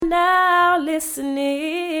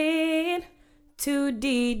listening to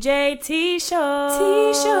DJ T-Show.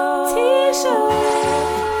 T-Show. T-Show.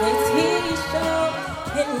 Hey T-Show,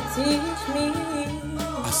 can you teach me?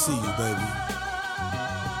 I see you, baby.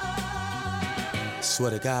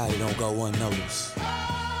 Swear to God, it don't go unnoticed.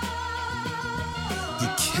 You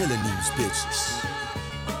killing these bitches.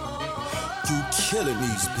 You killing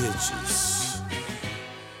these bitches.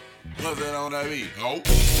 What's that on that beat? Oh.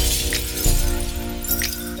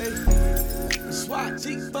 Hey, SWAT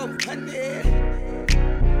G400.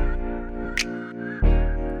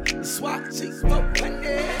 SWAT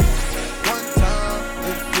G400. One time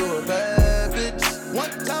if you a bad bitch.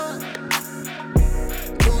 One time.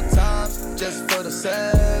 Two times just for the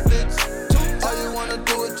savage. All you wanna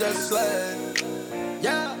do is just slay.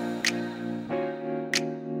 Yeah.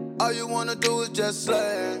 All you wanna do is just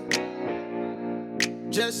slay.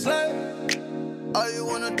 Just slay. All you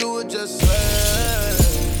wanna do is just slay.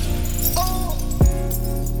 Oh.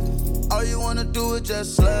 All you wanna do is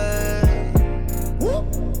just slay. Woo.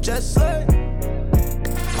 Just slay.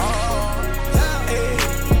 Oh. Yeah. Hey,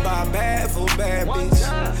 buy bad for a bad bitch.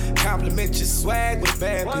 Compliment your swag with a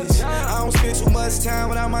bad bitch. I don't spend too much time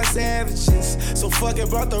without my savages. So fucking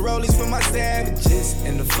brought the rollies for my savages.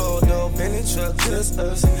 In the photo, Bentley truck, just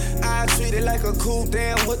us. I treat it like a cool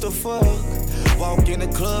damn, what the fuck? Walk in the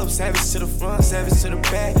club, savage to the front, savage to the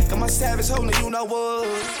back. Got my savage holding you know what.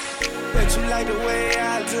 Bet you like the way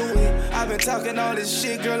I do it. I've been talking all this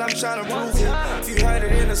shit, girl, I'm tryna prove it. If you heard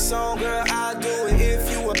it in a song, girl, I do it. If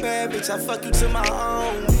you a bad bitch, I fuck you to my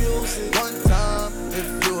own music. One time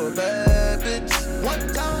if you a bad bitch.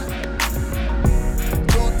 One time.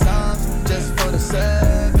 Two times just for the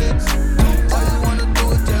savage. All you wanna do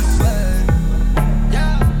is just slay.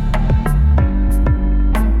 Yeah.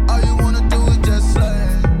 All you wanna do is just slay.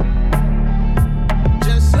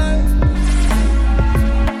 Just slay.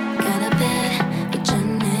 Got a bed with your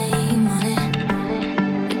name on it.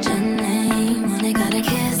 With your name on it. Got a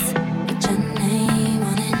kiss with your name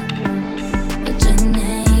on it. With your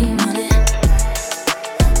name on it.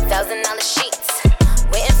 $1,000 sheets.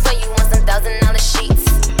 Waiting for you on some $1,000 sheets.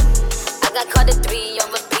 I got caught at 3 on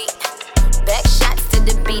repeat. Back shots to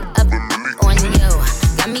the beat up on you.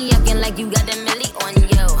 Got me acting like you got a milli on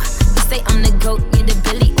you. You say I'm the goat, you the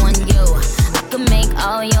Billy on you. I could make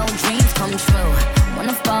all your dreams come true.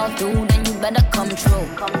 Wanna fall through, then you better come true.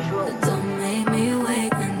 But don't make me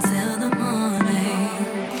wait until the morning.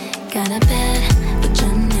 Got a bed with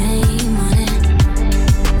your name on it.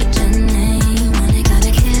 With your name on it. Got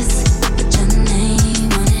a kiss with your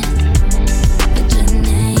name on it. With your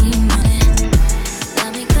name on it.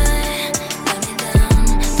 Love me good, let me down,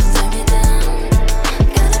 don't turn me down.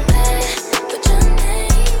 Got a bed with your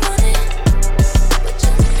name on it. With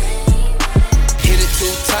your name on it. Hit it 2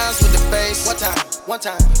 times with the bass. One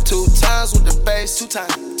time. 2 times with the bass. 2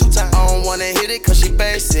 times. I don't wanna hit it cause she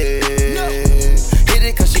basic. No. Hit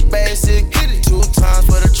it cause she basic. Hit it 2 times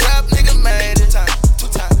for the trap nigga made it. 2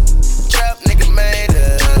 times. Trap nigga made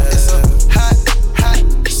it. It's a hot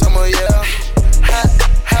summer, yeah.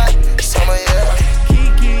 Hot summer, yeah.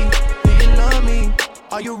 Kiki, do you love me?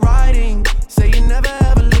 Are you riding? Say you never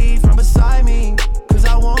ever leave from beside me. Cause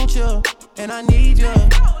I want you, and I need you.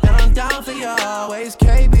 And I'm down for you always,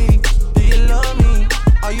 KB. Do you love me?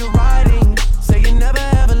 Are you riding? Say you never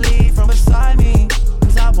ever leave from beside me.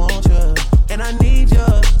 Cause I want you, and I need you.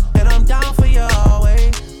 And I'm down for you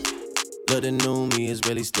always. Look, the new me is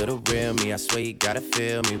really still the real me. I swear you gotta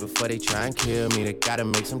feel me before they try and kill me. They gotta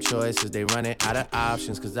make some choices, they running out of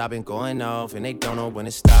options. Cause I've been going off and they don't know when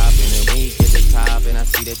to stop. And when you get to top and I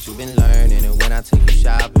see that you've been learning. And when I take you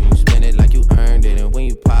shopping, you spend it like you earned it. And when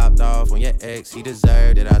you popped off on your ex, he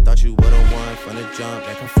deserved it. I thought you would've won from the jump,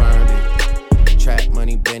 that confirmed it. Trap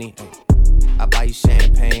money, Benny, ay. I buy you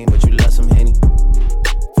champagne, but you love some Henny.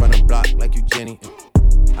 Front the block like you Jenny, ay.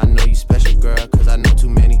 I know you special, girl, cause I know too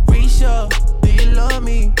many. Risha, do you love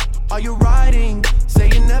me? Are you riding? Say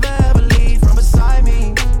you never ever leave from beside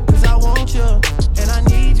me. Cause I want you, and I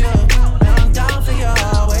need you. And I'm down for you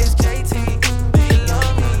always, JT. Do you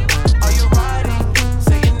love me? Are you riding?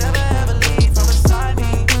 Say you never ever leave from beside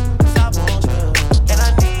me. Cause I want you, and I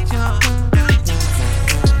need you.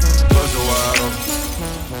 Bust it wide open.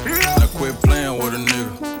 Now quit playing with a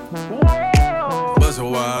nigga. Bust it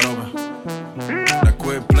wide open.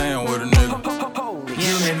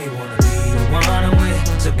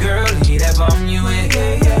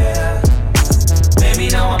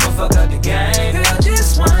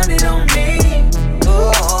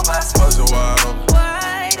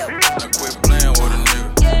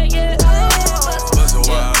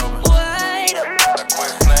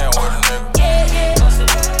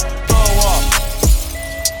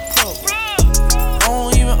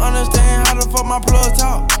 understand how the fuck my plug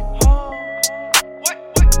talk.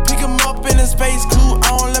 Pick him up in a space coupe,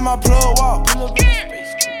 I don't let my plug walk.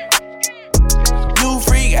 New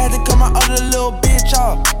freak, had to cut my other little bitch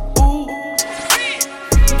off. Ooh.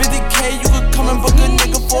 50K, you could come and book a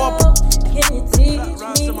nigga for a. Can you teach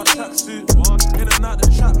Rides in my tracksuit, in and out the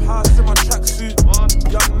trap house in my tracksuit.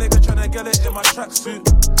 Young nigga tryna get it in my tracksuit.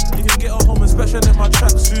 You can get a home inspection in my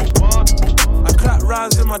tracksuit. I clap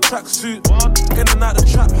rounds in my tracksuit, in and out the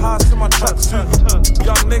trap house in my tracksuit.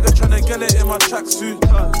 Young nigga tryna get it in my tracksuit.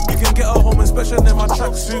 You can get a home inspection in my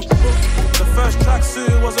tracksuit. The first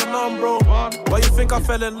tracksuit was an Umbro. Why you think I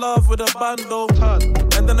fell in love with a bando?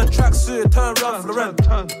 And then the tracksuit turned Ralph Lauren.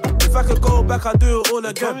 If I could go back, I'd do it all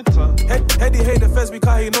again. Heady hate the feds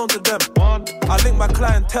because he known to them. I link my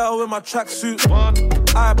clientele with my tracksuit.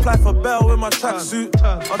 I apply for bail with my tracksuit.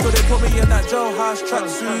 Until they put me in that jailhouse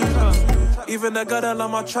tracksuit. Even the girl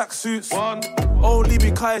on my tracksuits. Only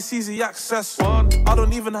because it's easy access. I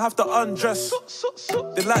don't even have to undress.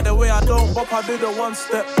 They like the way I don't bop, I do the one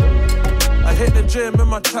step. I hit the gym in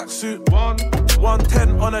my tracksuit.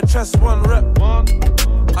 110 on a chest, one rep.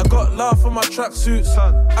 I got love for my tracksuits.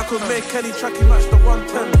 I could make any tracky match the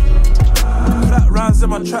 110. Flat rounds in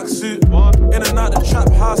my tracksuit. In and out the trap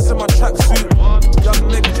house in my tracksuit. Young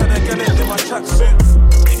nigga tryna get it in my tracksuit.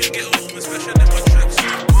 You can get a home inspection in my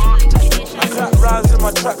tracksuit. I clap rounds in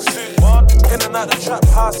my tracksuit. In and out the trap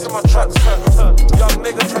house in my tracksuit. Young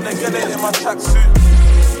nigga tryna get it in my tracksuit.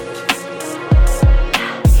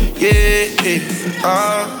 Yeah,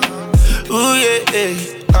 ooh yeah, yeah.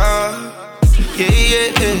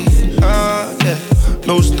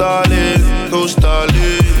 No stalling, no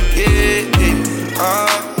stalling. Yeah,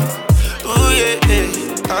 ooh yeah,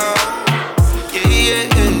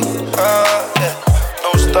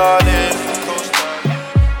 no stalling.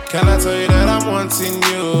 Can I tell you that I'm wanting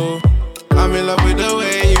you? I'm in love with the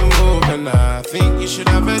way you move, and I think you should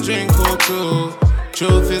have a drink or two.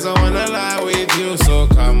 Truth is, I wanna lie with you, so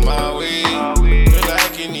come my way. Feel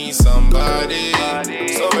like you need somebody,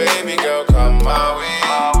 so baby girl, come my way.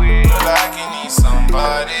 Feel like you need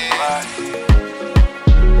somebody.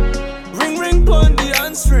 Ring ring pon the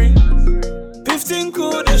answering. 15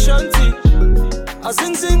 cool the shanty. I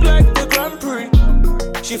sing like the Grand Prix.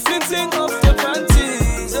 She fling off the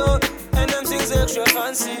panties, oh, and them things extra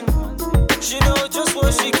fancy. She know just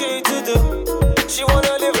what she came to do. She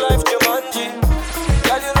wanna live life Jumanji.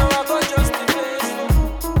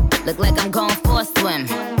 Look like I'm going for a swim.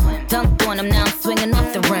 Dunked on him, now I'm swinging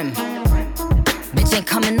off the rim. Bitch ain't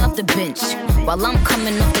coming off the bench, while I'm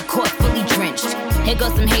coming off the court fully drenched. Here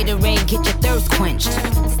goes some haterade, get your thirst quenched.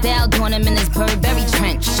 Style doing him in this Burberry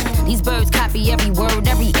trench. These birds copy every word,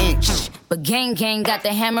 every inch. But gang got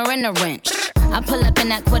the hammer and the wrench. I pull up in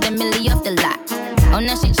that $250,000 off the lot. Oh,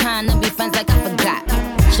 now she tryna be friends like I forgot.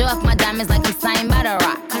 Show off my diamonds like I'm signed by the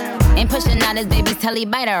rock. Ain't pushing out his baby's telly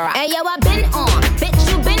by the rock. Hey yo, I been on, bitch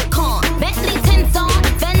you been con. Bentley tints on,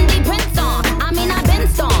 Fendi prints on. I mean I been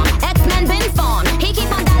storm, X-Men been fawn. He keep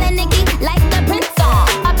on dialing Nicki like the Prince on.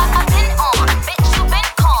 I been on, bitch you been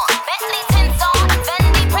con. Bentley tints on,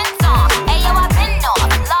 Fendi prints on. Hey yo, I been on,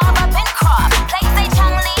 Laura been crossed. Play say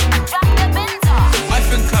Chang-Li, drop the Benz off. I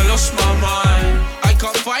think I lost my mind. I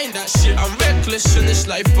can't find that shit. I'm reckless in this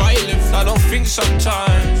life I live. I don't think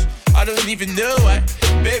sometimes. I don't even know why.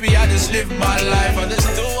 Baby, I just live my life. I just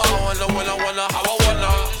do what I wanna, when I wanna, how I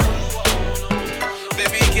wanna.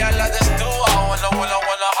 Baby girl, I just do what I wanna, when I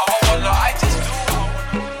wanna, how I wanna. I just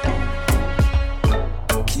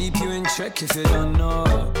do. Keep you in check if you don't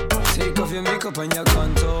know. Take off your makeup and your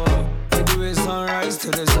contour. You do it sunrise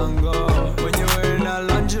till the sun go. When you're wearing that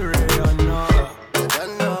lingerie, I know. You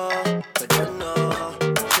don't know.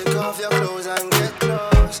 Take off your clothes and get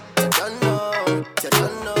close. You don't know.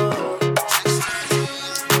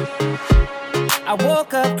 I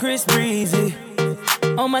woke up Chris Breezy.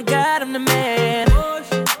 Oh my God, I'm the man.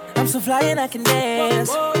 I'm so fly and I can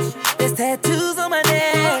dance. There's tattoos on my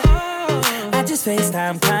neck. I just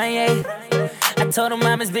FaceTime Kanye. I told him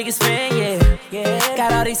I'm his biggest fan, yeah.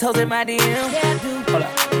 Got all these hoes in my DM. Hold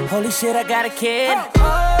up. Holy shit, I got a kid.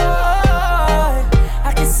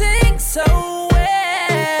 I can sing so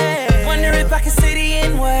well. Wonder if I can say the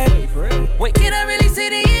N-word. Wait, can I really say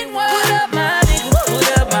the N-word? What up, my nigga?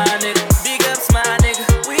 What up, my nigga? Big ups, my nigga.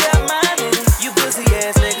 We up, my nigga. You pussy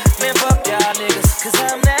ass nigga. Man, fuck y'all niggas. Cause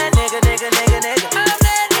I'm that nigga. I'm that nigga. Nigga. I'm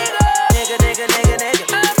that nigga. Nigga.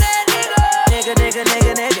 I'm that nigga.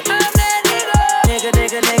 I'm that nigga. I'm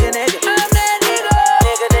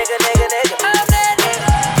that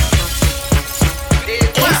nigga.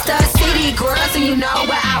 It's the city girls and you know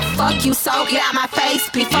where I fuck make you so. Get out my face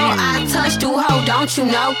before I touch you, ho. Don't you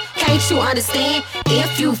know? Can't you understand?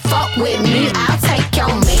 If you fuck with me, I'll take your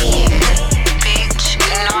man. Bitch, you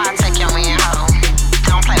know I'll take your man, ho.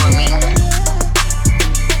 Don't play with me.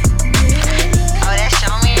 Oh, that's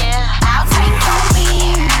your man? I'll take your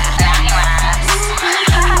man. Now he mine.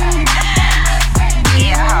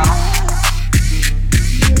 Yeah, ho.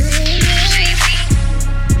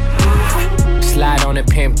 Slide on the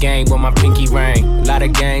pimp gang with my pinky ring. Lot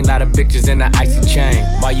of gang, lot of bitches in the icy chain.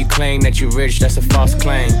 While you claim that you rich, that's a false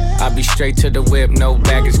claim. I be straight to the whip, no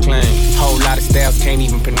baggage claim. Whole lot of styles, can't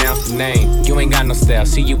even pronounce the name. You ain't got no style,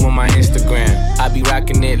 see you on my Instagram. I be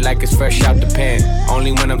rocking it like it's fresh out the pan.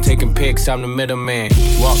 Only when I'm taking pics, I'm the middleman.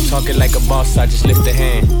 Walk talking like a boss, I just lift a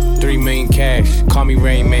hand. 3 million cash, call me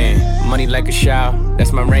Rain Man. Money like a shower,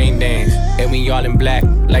 that's my rain dance. And we all in black,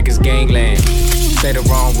 like it's gangland. Say the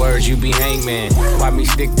wrong words, you be hangman. Why me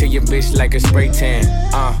stick to your bitch like a spray tan?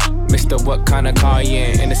 Mister, what kind of car you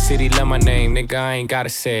in? In the city, love my name, nigga, I ain't gotta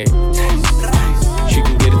say it. She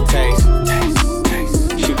can get a taste.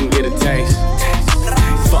 She can get a taste.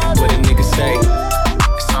 Fuck what a nigga say.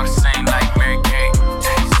 It's all the same like Mary Kate.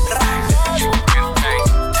 She can get a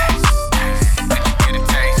taste. Let you get a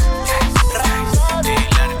taste. Yeah, you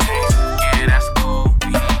love the taste. Yeah, that's cool.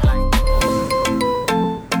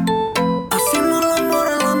 Haciendo el amor a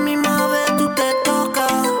la misma vez tú te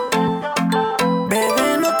tocas. Bebé,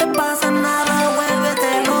 no te pasa nada,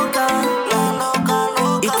 vuélvete loca.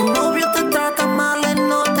 Y tu novio te trata mal, él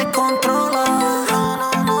no te controla.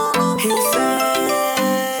 He said,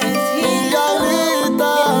 mi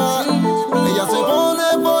diablita, ella se pone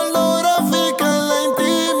pornográfica en la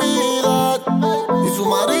intimidad. Y su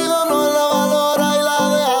marido no la valora y la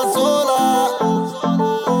deja sola.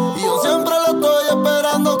 Y yo siempre la estoy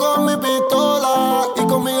esperando con mi pistola. Y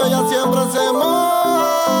conmigo ella siempre se moja.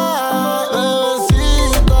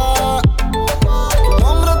 Bebecita, un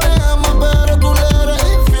hombre te ama pero tú le eres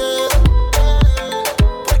infiel.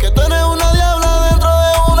 Porque tú eres una diabla dentro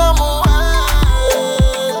de una mujer.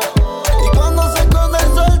 Y cuando se esconde el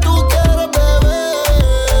sol tú quieres beber.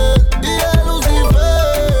 Y es Lucifer.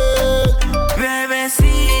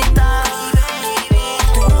 bebecita,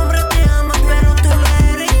 tu hombre te ama pero tú le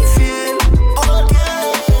eres infiel.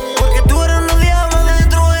 Porque tú eres una diabla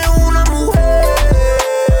dentro de una mujer.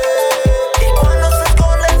 Y cuando se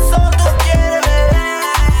esconde el sol tú quieres beber.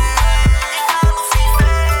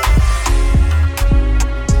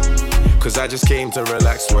 Cause I just came to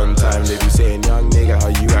relax one time. They be saying, young nigga, how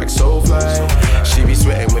you act so fly. She be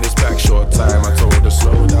sweating with his back short time. I told her,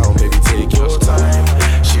 slow down, baby, take your time.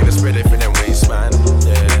 She done spread it for them waist, man.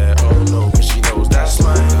 Yeah, oh no, cause she knows that's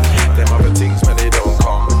mine. Them other things, man, they don't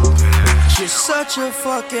come. You're such a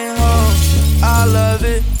fucking hoe, I love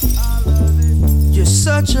it. You're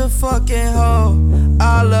such a fucking hoe,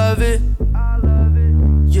 I love it.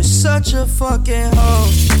 You're such a fucking hoe,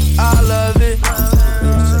 I love it.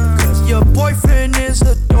 Your boyfriend is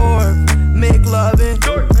a dork, make loving.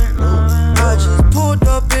 I just pulled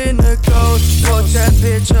up in the coast, fucked that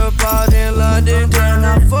bitch up out in London. Then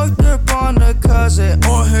I fucked up on a cousin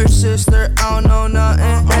or her sister, I don't know nothing.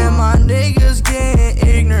 And my niggas getting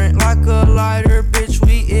ignorant like a lighter, bitch,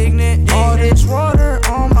 we ignorant. All this water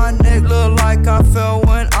on my neck look like I fell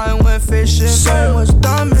when I went fishing. So much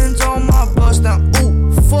diamonds on my bust now,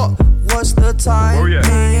 ooh, fuck. What's the time? Oh, yeah.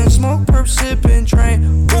 Me and smoke, perp, sippin',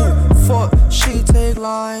 train. Ooh, fuck, she take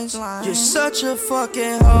lines. You're such a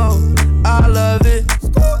fucking hoe, I love it.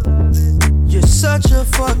 You're such a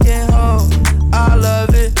fucking hoe, I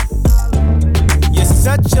love it. You're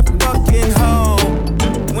such a fucking hoe.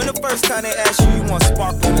 When the first time they asked you want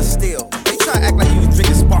sparkling or still, they try to act like you was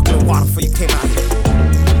drinking sparkling water before you came out here.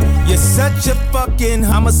 You're such a fucking,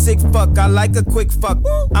 I'm a sick fuck, I like a quick fuck.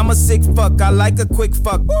 I'm a sick fuck, I like a quick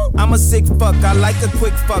fuck. I'm a sick fuck, I like a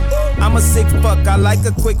quick fuck. I'm a sick fuck, I like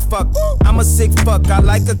a quick fuck. I'm a sick fuck, I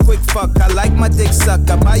like a quick fuck. I like my dick suck,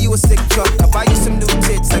 I buy you a sick truck. I buy you some new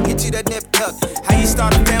tits, I get you that nip tuck. How you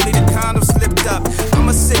start a family, the condom slipped up. I'm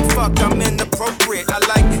a sick fuck, I'm inappropriate. I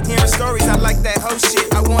like hearing stories, I like that hoe shit.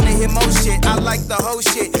 I wanna hear more shit, I like the whole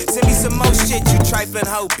shit. Send me some more shit, you trifling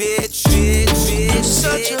hoe, bitch. You're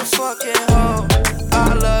such a fucking hoe,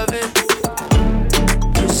 I love it.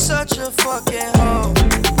 You're such a fucking hoe,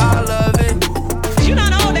 I love it. You know,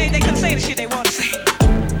 all day they couldn't say the shit they want to say.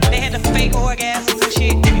 They had the fake orgasms and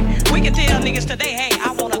shit. We can tell niggas today, hey,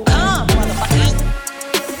 I wanna come, motherfuckers.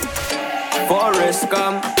 Forrest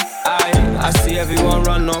Gump, I see everyone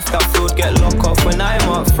run off that food, get locked off when I'm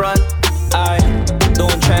up front.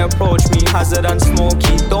 Don't try approach me, Hazard and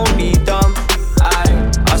Smokey, don't be dumb.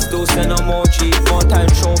 I still send emoji, more time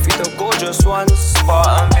trophy, the gorgeous ones.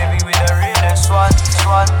 Spartan baby with the realest one.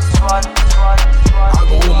 I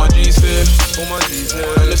got all my G's here,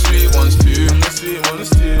 and the sweet ones too,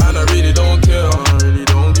 and I really don't care, I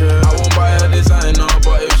won't buy her designer,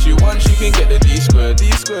 but if she wants, she can get the D squared.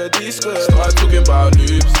 Start talking about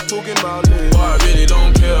loops, but I really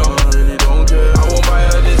don't care, I won't buy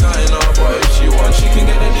her designer, but if she wants, she can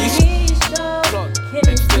get the D squared.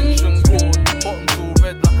 Extensions broad, bottoms all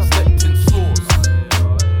red like I stepped in sauce.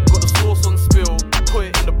 Got the sauce on spill, put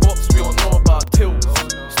it in the box, we don't know about tills.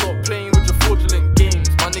 Stop playing with your fraudulent games,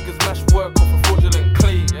 my niggas mash work off a fraudulent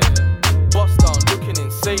claim. Bust down, looking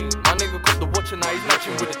insane, my nigga got the watch and now he's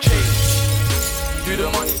matching with the chain. Do the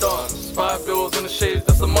money dance, 5 bills on the shades,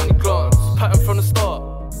 that's a money glance. Pattern from the start,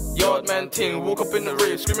 yard man ting, walk up in the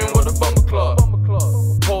rave, screaming what a bumper clock.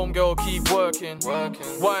 Home girl, keep working.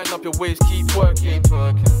 Wind up your waist, keep twerking.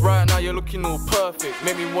 Right now you're looking all perfect.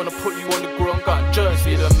 Make me wanna put you on the ground, got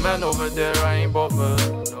jersey. The man over there, I ain't bothered.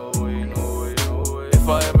 No way. If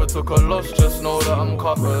I ever took a loss, just know that I'm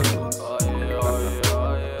covered.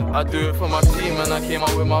 I do it for my team and I came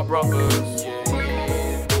out with my brothers.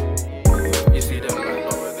 You see the man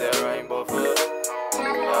over there, I ain't bothered.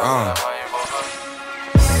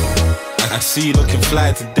 I see you looking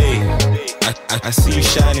fly today. I see you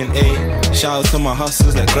shining, A. Shout out to my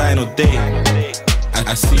hustlers that grind all day.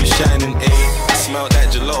 I see you shining, A. I smell that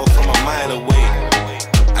gelato from a mile away.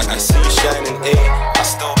 I see you shining, A. I'll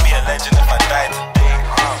still be a legend if I die today.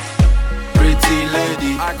 Pretty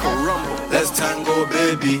lady, I can rumble. Let's tango,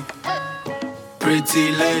 baby.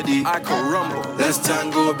 Pretty lady, I can rumble. Let's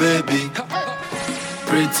tango, baby.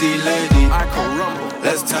 Pretty lady, I can rumble.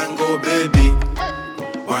 Let's tango, baby.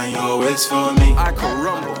 Wine your waist for me, I can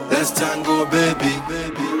rumble. Let's tango, baby.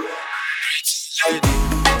 Pretty lady,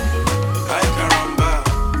 I can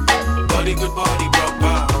rumble. Body good, body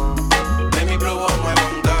proper. Let me blow up my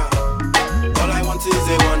wonder. All I want is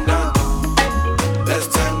a wonder. Let's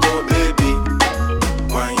tango, baby.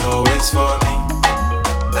 Wine your waist for me.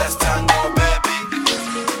 Let's tango, baby.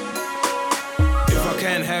 If I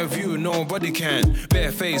can't have you, nobody can.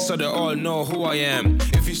 Bare face so they all know who I am.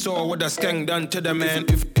 If you saw what that skank done to the man,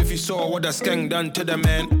 if you saw what that skank done to the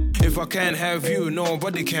man. If I can't have you,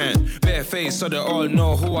 nobody can. Bare face so they all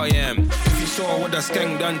know who I am. If you saw what that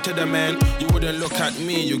skank done to the man, you wouldn't look at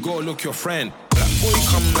me, you go look your friend. Black boy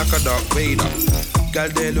come like a Darth Vader. Girl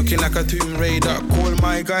there looking like a Tomb Raider. Call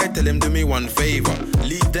my guy, tell him do me one favor.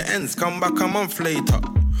 Leave the ends, come back a month later.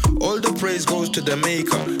 All the praise goes to the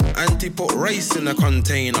maker. Auntie put rice in a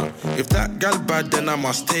container. If that gal bad, then I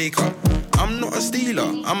must take her. I'm not a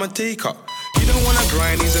stealer, I'm a taker. You don't wanna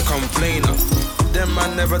grind, he's a complainer. Them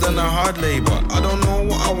man never done a hard labor. I don't know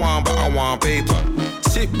what I want, but I want paper.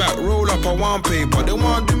 Sit back, roll up, I want paper. They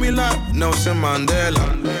want do me like Nelson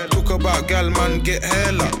Mandela. Talk about gal, man, get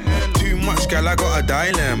hella. Too much gal, I got a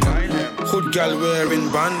dilemma. Hood gal wearing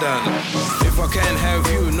bandana. If I can't have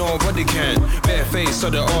you, nobody can. Bare face so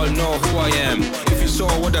they all know who I am. If you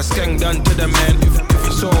saw what that skank done to the man, if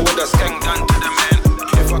you saw what that skank done to the man.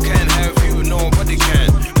 If I can't have you, nobody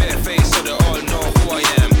can. Bare face so they all know who I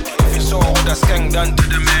am. If you saw what that skank done to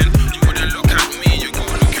the man, you wouldn't look at me, you go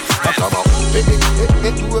look your friend.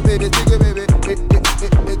 Do a baby, take a baby.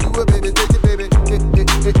 Do a baby, take a baby.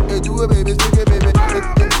 Do a baby, take a baby.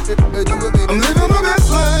 I'm living my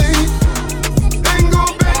best life. Ain't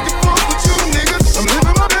going back and forth with you niggas. I'm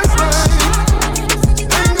living my best life.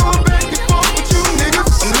 Ain't going back and forth with you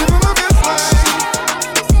niggas. I'm living my best life.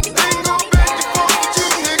 Ain't going back and forth with you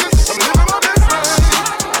niggas. I'm living my best life.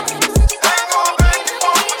 Ain't going back and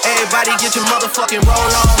forth. Everybody get your motherfucking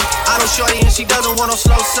roll on. I don't shorty and she doesn't want no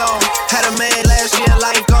slow song. Had a man last year,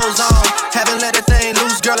 life goes on. Haven't let that thing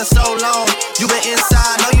loose, girl, in so long. You been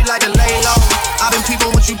inside, know you like to lay low. I've been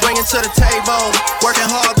peeping what you bringing to the table. Working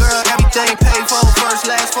hard, girl, everything paid for. First,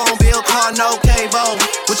 last phone bill, car, no cable.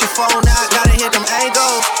 With your phone out, gotta hit them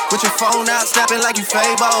angles. With your phone out, snapping like you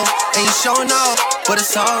Fable. And you showing off, but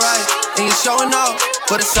it's alright. And you showing off,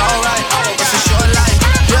 but it's alright. It's a short life,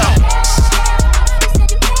 yeah.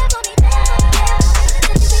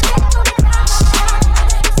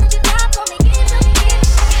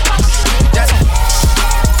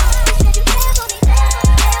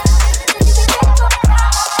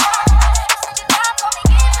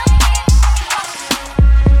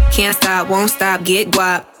 Can't stop, won't stop, get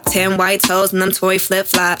guap. 10 white toes and them toy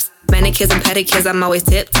flip-flops. Manicures and pedicures, I'm always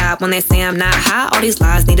tip-top. When they say I'm not hot, all these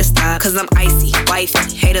lies need to stop. Cause I'm icy,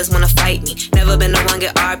 wifey, haters wanna fight me. Never been the one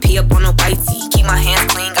get RP up on a white tee. Keep my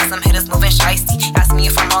hands clean, got some hitters moving shiesty. Ask me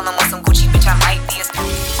if I'm rolling with some Gucci, bitch, I might be.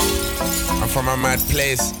 I'm from a mad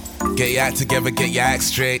place. Get your act together, get your act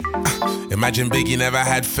straight. Imagine Biggie never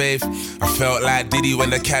had faith. I felt like Diddy when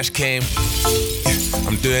the cash came.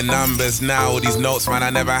 I'm doing numbers now, all these notes, man, I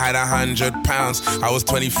never had £100. I was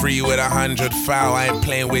 23 with 100 foul. I ain't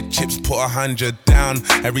playing with chips, put 100 down.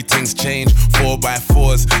 Everything's changed,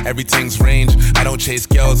 4x4s, everything's range. I don't chase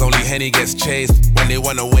girls, only Henny gets chased. When they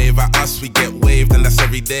wanna wave at us, we get waved, and that's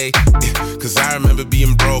every day. Cause I remember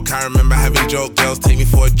being broke, I remember having joke girls take me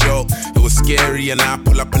for a joke. It was scary and I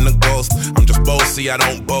pull up in the ghost. I'm just bossy, I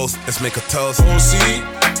don't boast, let's make a toast. Bossy,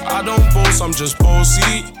 I don't boast, I'm just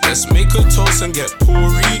bossy. Let's make a toast and get pourri.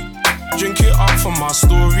 Drink it up for my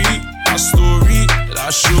story, that's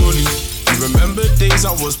surely. You remember days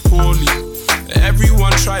I was poorly,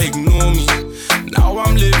 everyone try ignore me. Now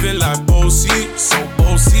I'm living like bossy, so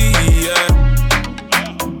bossy, yeah.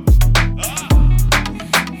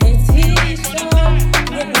 It's his show,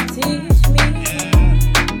 can you teach me?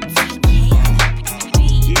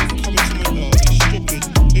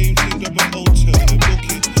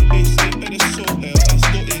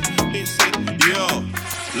 Yo,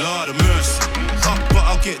 Lord of mercy, up but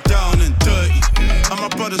I'll get down and dirty. And my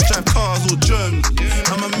brothers drive cars all Germany.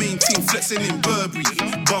 And my main team flexing in Burberry,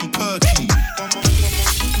 bum perky.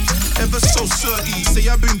 Ever so certy, say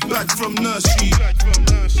I've been back from nursery.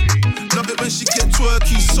 Love it when she get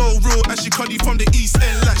twerky, so real. And she cuddy from the east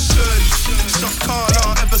end like Shirley. Shot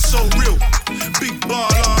Carla, ever so real. Big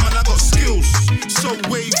baller, man, I got skills. So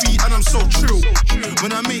wavy and I'm so trill.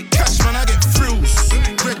 When I make cash, man, I get thrills.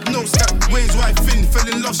 Red nose, that Wayne's wife in. Fell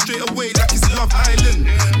in love straight away like it's Love Island.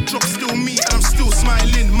 Drop still me and I'm still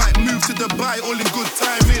smiling. Might move to Dubai, all in good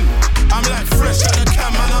timing. I'm like fresh out the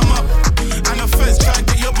cam, man, I'm up. And the feds try to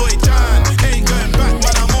get your boy John. Ain't going back,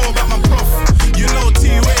 man, I'm all about my prof. You know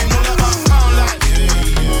T-Wayne, all about pound like.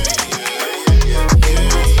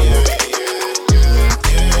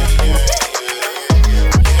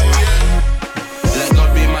 Let God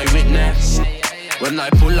be my witness. When I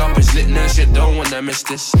pull up, it's litness, you don't wanna miss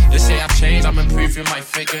this. They say I've changed, I'm improving my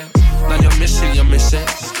figure. Now you're missing.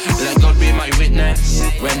 Let God be my witness.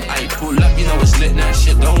 When I pull up, you know it's litness,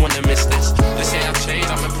 you don't wanna miss this. They say I've changed,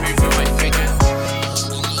 I'm improving my figure.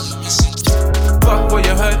 Fuck what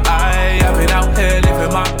you heard, I've been out here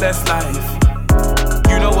living my best life.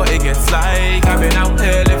 You know what it gets like, I've been out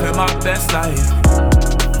here living my best life.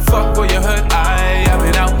 Fuck what you heard, I've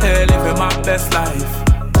been out here living my best life.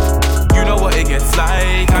 You know what it gets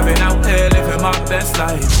like, I've been out here living my best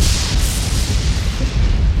life.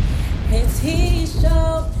 It's his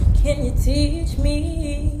show, can you teach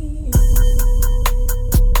me?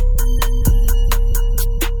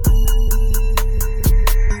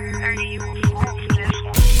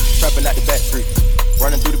 Trapping out the back street,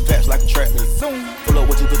 running through the patch like a trap meet. Pull up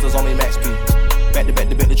with 2 pistols on me, max speed. Back to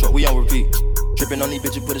the truck, we on repeat. Tripping on these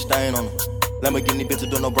bitches, put a stain on it. Lamborghini bitches,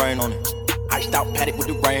 do no brain on it. Iced out paddock with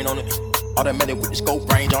the rain on it. Automatic with the scope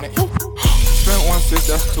range on it. Spent 1/6,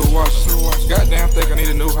 that's to watch. Goddamn think I need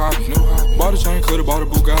a new hobby. Bought a chain, coulda bought a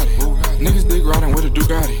Bugatti. Niggas dig riding with a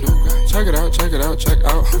Ducati. Check it out, check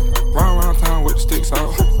out. Round town with the sticks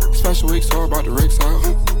out. Special weeks, so about the rigs out.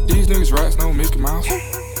 These niggas rats, no Mickey Mouse.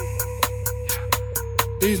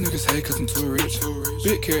 These niggas hate cause I'm too rich.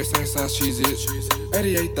 Big carrot, same size cheese it.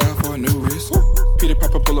 88,000 for a new wrist. Peter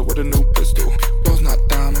Piper pull up with a new pistol. Those not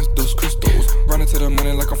diamonds, those crystals. Running to the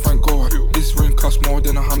money like I'm Frank Gore. This ring costs more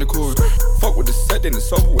than 100 cord. Fuck with the set, then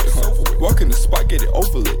it's over with, huh? Walk in the spot, get it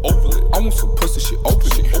overlit. I want some pussy, shit,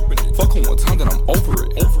 open it. Fuck on one time, then I'm over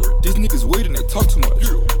it. These niggas weird and they talk too much.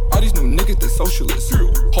 All these new niggas, they socialists.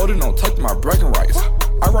 Holding on tight to my bragging rights.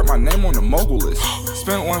 I write my name on the mogul list.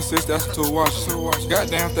 Spent 1/6, that's to watch.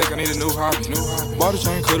 Goddamn think I need a new hobby. Bought a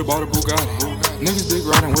chain, coulda bought a Bugatti. Niggas dig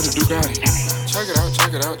riding with a Ducati. Check it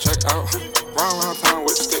out. Round town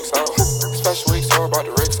with the sticks out. Special weeks, all about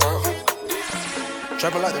the rigs out.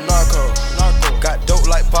 Trapping like the narco. Got dope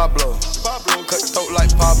like Pablo. Cut throat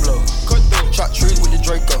like Pablo. Chop trees with the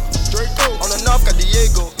Draco. On the north got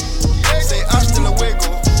Diego. Say hasta luego.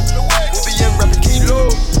 We'll be in rapping kilo.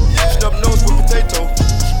 Snub nose with potato.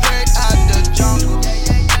 Straight out the jungle.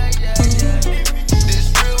 This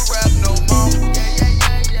real rap no more.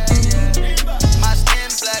 My skin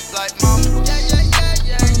black like mama.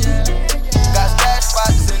 Got stash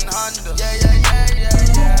spots in Honda.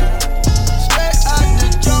 Straight out the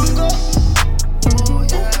jungle.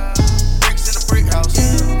 Bricks in a brick house.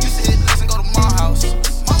 Used to hit this and go to my house.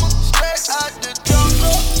 Mama, straight out the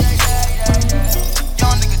jungle.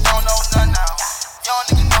 Y'all niggas don't know none now. Y'all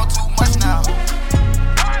niggas know too much now.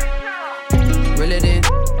 Reel it in,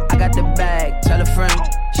 I got the bag. Tell a friend,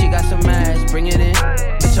 she got some ass. Bring it in,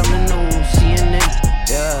 bitch I'm the news, CNN.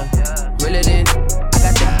 Yeah, reel it in, I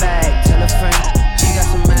got the bag. Tell a friend, she got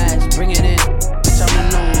some ass. Bring it in,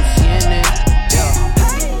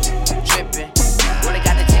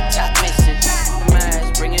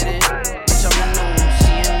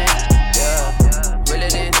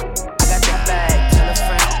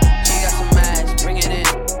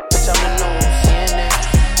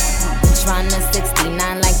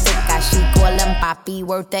 coffee,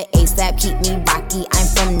 worth the ASAP, keep me rocky. I'm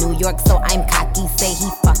from New York, so I'm cocky. Say he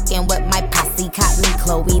fucking with my posse, caught me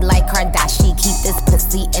Chloe like Kardashian. Keep this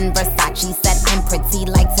pussy in Versace, said I'm pretty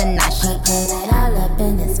like Tanashi. Put it all up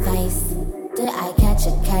in his face. Did I catch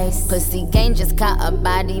a case? Pussy gang just caught a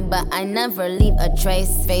body, but I never leave a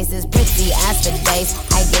trace. Face is pretty ass for days.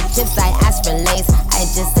 I get chips, I ask for lace. I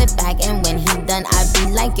just sit back and when he done, I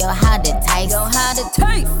be like, yo, how'd it taste? Yo, how'd it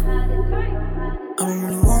taste? I don't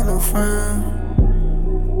really want no friend.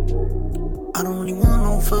 I don't really want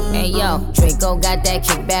no friend. Hey yo, Draco got that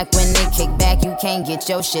kickback. When they kick back, you can't get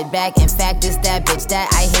your shit back. In fact, it's that bitch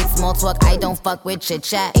that I hate small talk. I don't fuck with chit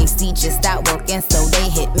chat. AC just stopped working, so they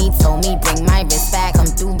hit me. Told me bring my wrist back. Come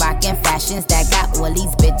through rockin' fashions that got all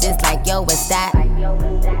these bitches like yo, what's that? I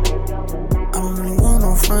don't really want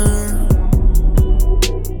no friend.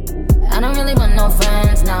 I don't really want no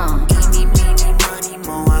friends, no. Eeny, meeny, money,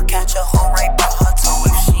 more. I catch a hoe right by her toe.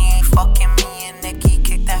 If she ain't fucking me and Nikki,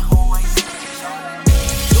 kick that hoe right.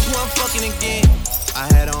 Look who I'm fucking again.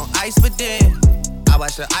 I had on ice, but then I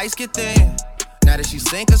watched the ice get thin. Now that she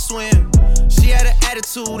sink or swim, she had an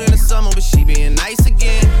attitude in the summer, but she being nice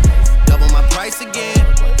again. Double my price again.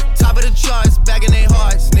 Top of the charts, back in their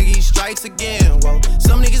hearts. Nigga, he strikes again. Whoa.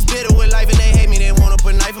 Some niggas bitter with life and they hate me. They wanna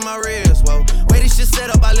put a knife in my ribs. Whoa. Way this shit set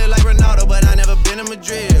up, I live like Ronaldo, but I never been to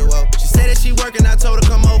Madrid. Whoa. She said that she working, I told her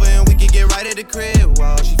come over and we could get right at the crib.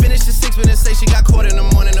 Whoa. She finished the 6 minutes, say she got caught in the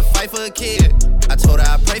morning to fight for a kid. I told her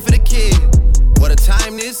I pray for the kid. What a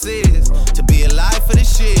time this is to be alive for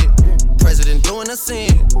this shit. President doing a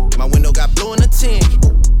sin. My window got blue in a tint.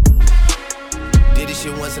 Did this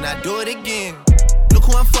shit once and I do it again. Look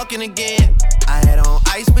who I'm fucking again. I had on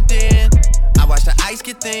ice, but then I watched the ice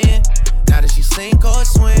get thin. Now that she sink or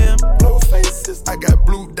swim. Blue faces, I got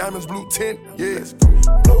blue diamonds, blue tint, yeah.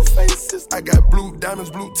 Blue faces, I got blue diamonds,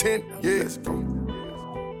 blue tint, yeah.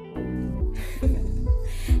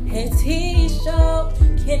 Hey T-Show,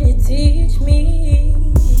 can you teach me?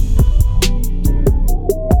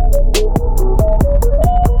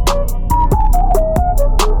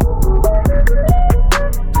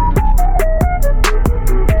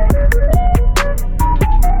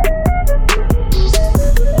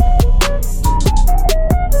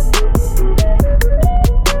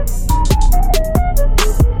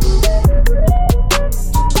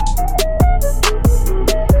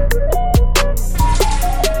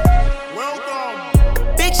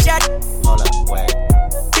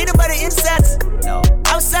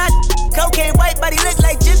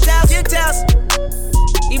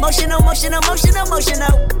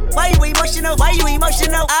 Emotional. Why you emotional? Why you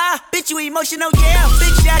emotional? Ah, bitch, you emotional, yeah.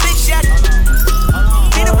 Big shot.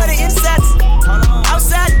 Peanut butter insets.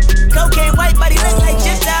 Outside, cocaine, white body look like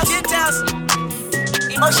Gentiles.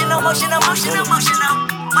 Emotional. Why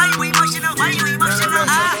you emotional?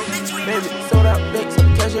 Ah, bitch, you Baby, sold out bakes,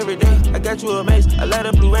 cash every day. I got you a mace, a lot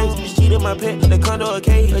of blue rays. She cheated my pet, the condo a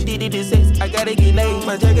cage. A DD to 6, I gotta get laid.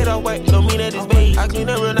 My jacket all white, don't mean that it's beige. I clean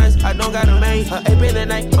up real nice, I don't got a maid. Her ape in the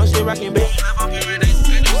night, I'm shit rockin' babe. I'm paradise,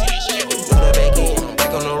 I do see shit. Do the back in, I'm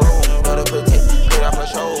back on the road. Know the protect, get off my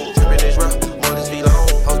show. Drippin' this rough, more this be long.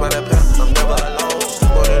 Hoes by the pair, I'm never alone.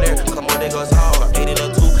 Go to there, come on, they goes hard. Ate it or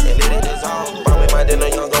two, and let it dissolve. Brought me my dinner,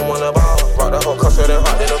 young gon' wanna ball. Rock the whole concert and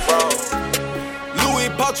hard in the front.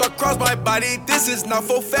 Pouch across my body, this is not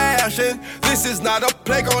for fashion. This is not a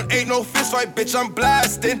playground, ain't no fist fight, bitch, I'm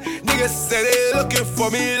blasting. Niggas say they looking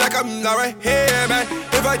for me like I'm not right here, man.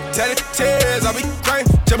 If I tell it tears, I'll be crying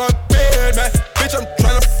to my bed, man. Bitch, I'm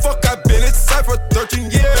tryna fuck, I've been inside for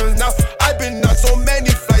 13 years now. I've been on so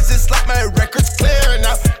many flights, it's like my record's clear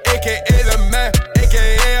now. AKA the man,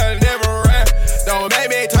 AKA I never ran. Don't make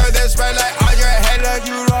me turn this red light on your head like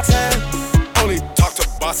you don't say. Only talk to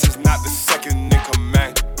bosses, not the second in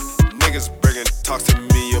command. Niggas bringing talk to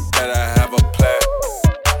me, you better have a plan.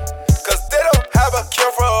 Cause they don't have a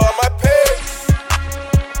cure for all my pain.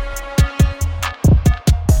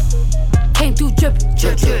 Came through drippin',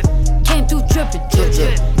 came through drippin',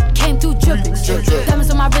 came through drippin',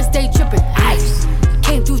 diamonds on my wrist, they drippin', ice.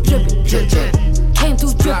 Came through drippin', came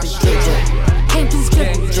through drippin', came through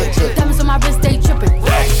drippin', diamonds on my wrist, they drippin',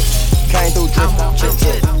 came through drippin',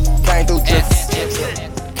 came through drippin'.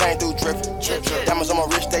 Came through drippin', diamonds on my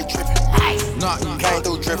wrist, they trippin'. Came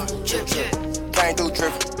through drippin', came through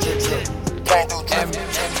drippin', came through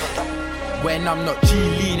drippin'. When I'm not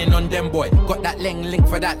G-leaning on them boy. Got that link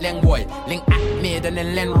for that boy. Link at me, then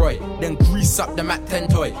Lenroy. Then grease up the Mac 10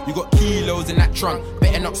 toy. You got kilos in that trunk.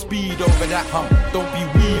 Better not speed over that hump. Don't be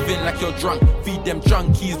weaving like you're drunk. Feed them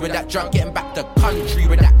junkies with that junk. Getting back to country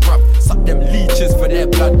with that grub. Suck them leeches for their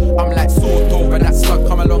blood. I'm like sort over that slug.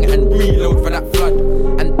 Come along and reload for that flood.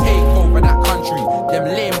 And take over that country. Them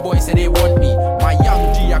lame boys say they want me. My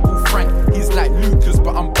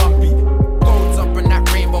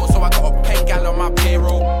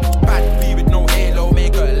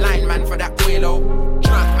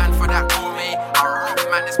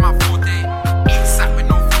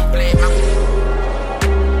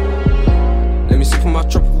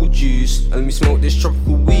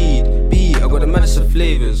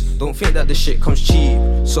flavours. Don't think that the shit comes cheap.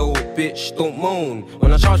 So, bitch, don't moan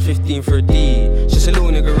when I charge 15 for a D. Just a little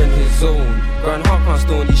nigga in his zone. Grind hard, can't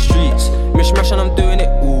stay on these streets. Mishmash and I'm doing it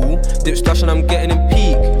all. Dip splash and I'm getting in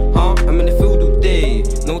peak. Huh? I'm in the field all day.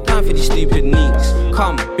 No time for these stupid neeks.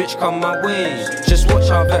 Come, bitch, come my way. Just watch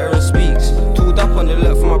how veteran speaks. Tooled up on the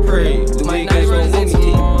left for my prey. The way guys don't want me to.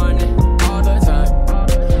 All the time.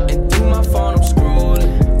 And through my phone I'm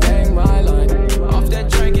scrolling. Bang my line. Off that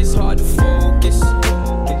drink it's hard to focus.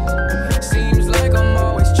 Seems like I'm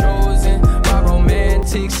always chosen by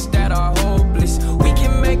romantics that are hopeless. We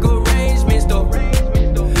can make arrangements though.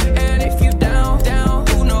 And if you down,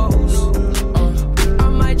 who knows? I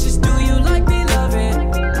might just do you like me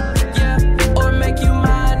loving. Yeah, or make you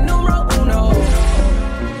my numero uno.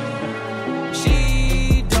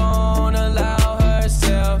 She don't allow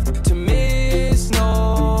herself to miss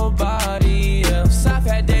nobody else. I've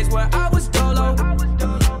had days where I was dolo,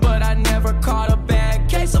 but I never caught a bad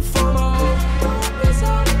case of FOMO.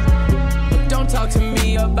 Don't talk to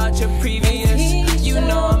me about your previous. You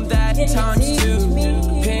know I'm that times two.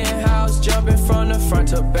 Penthouse jumping from the front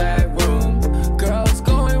to back room. Girls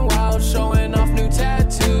going wild, showing off new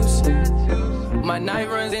tattoos. My night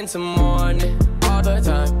runs into morning all the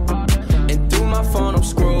time. And through my phone I'm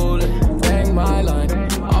scrolling. Bang my line.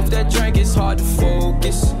 Off that drink it's hard to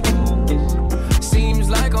focus. Seems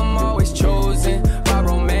like I'm always chosen by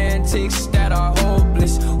romantics that are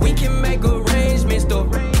hopeless. We can make arrangements though.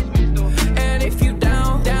 And if you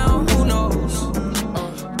down, who knows?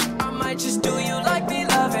 I might just do you like me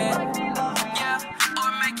loving. Yeah,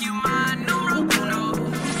 or make you my numero uno.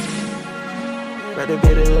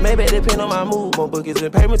 Maybe it depend on my mood. More bookings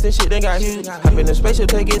and payments and shit, they got huge. Hop in the spaceship,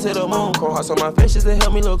 take it to the moon. Cold hearts on my face just to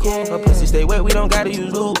help me look cool. Her pussy stay wet, we don't gotta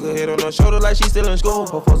use lube. Good head on her shoulder like she still in school.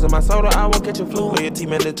 Her force in my soda, I won't catch a flu. Loyalty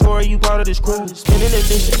mandatory, you part of this crew. Spending this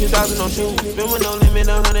shit 2,000 on shoes. Spend with no limit,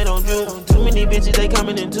 100 on June. Too many bitches, they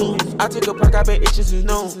coming in twos. I took a perk, I been itching since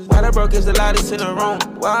noon. Why the broke is the loudest in the room?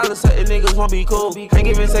 Why all of a sudden niggas won't be cool? Ain't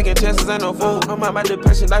giving second chances, ain't no fool. I'm out my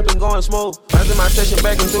depression, life been going smooth. Rising my session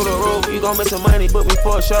back and through the roof. You gon' miss some money, book me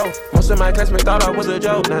for a show. Most of my classmates thought I was a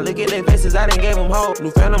joke. Now look at their faces, I done gave them hope. New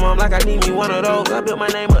phantom, I'm like I need me one of those. I built my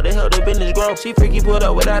name up to help the business grow. She freaky pulled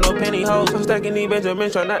up without no penny hoes. I'm stacking these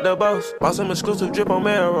Benjamins, try not the boss. Bought some exclusive drip on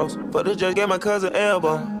Melrose. But the judge gave my cousin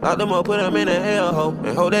elbow. Locked them up, put them in a hellhole.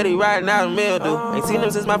 And hope that he riding out in mildew. Ain't seen him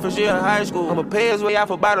since my first year of high school. I'ma pay his way out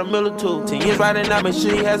for about $1 million too. 10 years riding out, make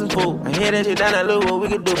sure he has some food. I hear that shit down, I look what we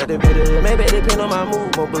can do. Maybe it depend on my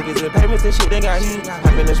mood. More bookings and payments and shit, they got huge.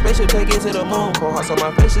 Hop in the spaceship, take it to the moon. Cold hearts on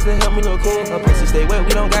my face just to help me look cool. Her pussy stay wet,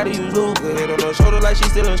 we don't gotta use lube. Good head on her shoulder like she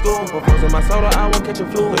still in school. Her force in my soda, I won't catch a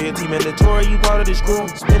flu. Loyalty mandatory, you part of this crew.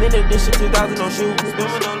 Spending this shit 2,000 on shoes. Spend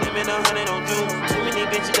with no limit, 100 on June. Too many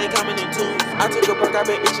bitches, they coming in twos. I took a perk, I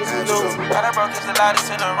been itching since noon. Why that broke is the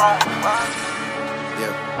loudest in the room?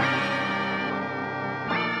 Yeah.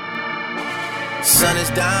 Sun is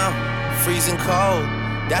down, freezing cold.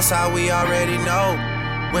 That's how we already know.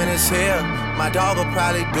 When it's here, my dog will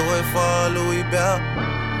probably do it for Louis Bell.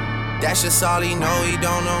 That's just all he know, he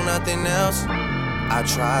don't know nothing else. I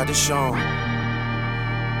tried to show him.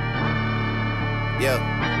 Yeah.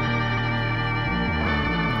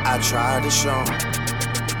 I tried to show him.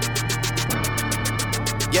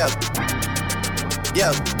 Yeah.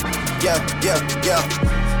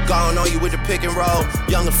 Gone on you with the pick and roll.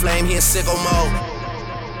 Younger flame, he in sicko mode.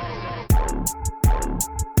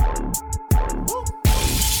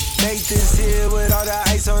 Nathan's here with all the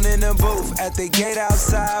ice on in the booth. At the gate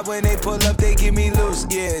outside, when they pull up, they give me loose.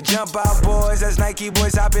 Yeah, jump out, boys. That's Nike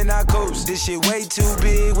boys hopping our coast. This shit way too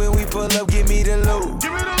big. When we pull up, give me the loot.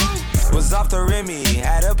 Was off the Remy,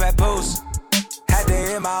 had up at post. Had to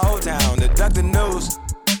hit my old town to duck the news.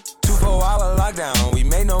 24-hour lockdown, we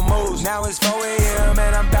made no moves. Now it's 4 a.m.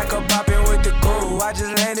 and I'm back up popping with the crew. I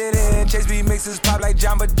just landed in Chase B mixes pop like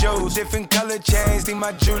Jamba Joe's. Different color chains, think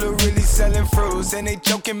my jeweler really selling fruits. And they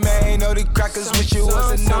joking, man, know the crackers wish it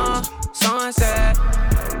was a news. Sunset.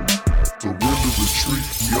 Surrender retreat,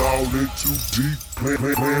 we all in too deep.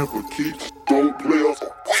 Plan for keeps, don't play us.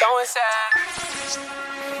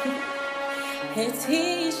 Hey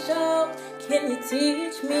T-Show, can you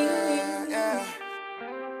teach me? Yeah.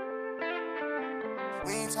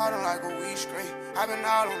 We ain't talking like a weed straight. I've been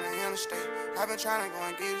out on the interstate. I've been trying to go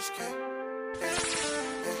and get this kid.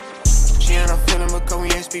 She ain't no feeling because we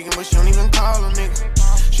ain't speaking, but she don't even call a nigga.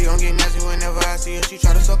 She gon' get nasty whenever I see her. She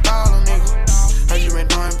try to suck all them niggas. Heard you been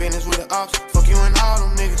doing business with the ops. Fuck you and all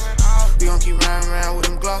them niggas. We gon' keep riding around with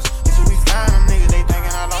them gloss until we find them niggas. They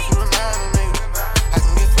thinking I lost to remind them niggas. I can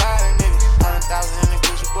get fly them niggas. 100,000 in the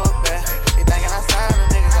Gucci book bag. They thinking I signed them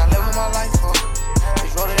niggas. I live with my life for.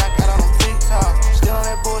 This road that I got on TikTok. Still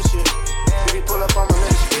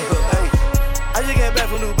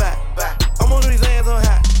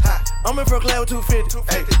first class with 250.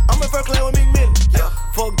 Ay, I'm in first class with McMillan. Yeah.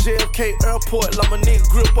 Fuck JFK Airport, like my nigga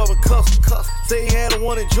grip up and cuss. Say he had a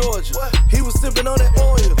one in Georgia. What? He was sipping on that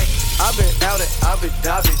oil. I been out and I been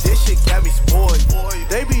diving. This shit got me spoiled.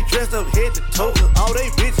 They be dressed up head to toe, all they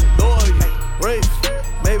bitches loyal. Rafe,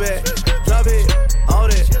 Maybach, drop it, all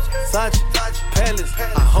that. Sachi, Palace.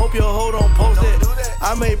 I hope your hoe don't post that.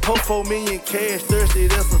 I made post 4 million cash Thursday,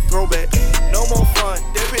 that's a throwback. No more fun,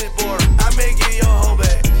 that bitch boring. I may get your hoe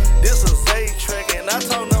back. This a safe track and I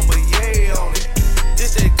talk number yay on it.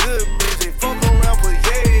 This that good music, fuck around with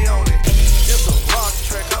yay on it. This a rock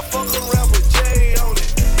track, I fuck around with Jay on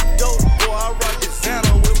it. Dope boy, I rock the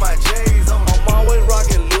Santa with my J's on. I'm always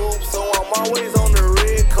rocking loops, so I'm always on the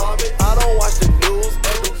red carpet. I don't watch the news,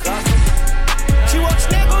 I do gossip. She want the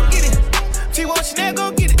snack, go get it. She want the snack,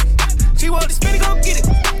 go get it. She want the spinny, go get it.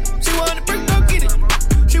 She want the brick, go get it.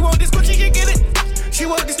 She want this Gucci, she get it. She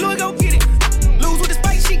want this Louis, go get it. Lose with the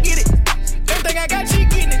spike, she get it. Everything I got, she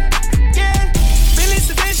getting it. Yeah, Billy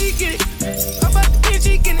Savannah, she get it. How about the bitch,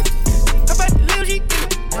 she get it. How about the Lil, she get it.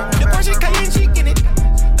 The Porsche Cayenne, she get it.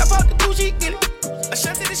 How about the two, she get it. A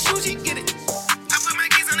shot to the shoe, she get it. I put my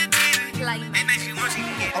keys on the table. Anything she want, she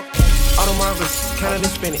get it. Out of my wrist, counted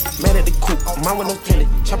and spin it. Mad at the coupe, mine with no tenant.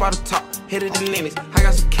 Chop out the top, hit it in limits. I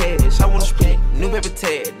got some cash, I wanna spend it. New paper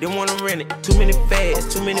tag, didn't wanna rent it. Too many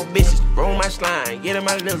fads, too many bitches. Roll my slime, get in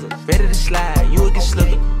my lizard. Ready to slide, you will get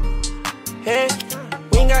slicker. Hey,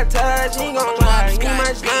 we ain't got touch, he ain't gon' lie. You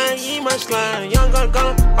my slime, you my slime. Young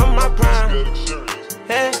gun, I'm my prime.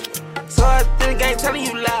 Hey, so I think I ain't telling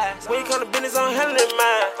you lies. When you come to business, I'm hell in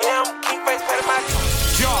mine. Yeah, I'm keep face, better my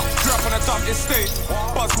Yo, grew up on a dumb estate.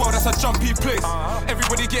 Buzzwell, that's a jumpy place.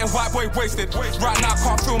 Everybody getting white boy wasted. Right now,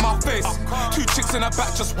 can't feel my face. 2 chicks in the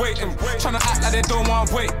back just waiting. Tryna act like they don't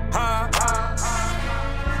want wait.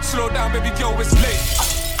 Slow down, baby girl, it's late.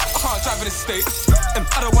 I can't drive in the States. And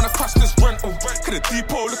I don't wanna crash this rental. Cause the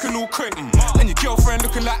depot looking all crate. And your girlfriend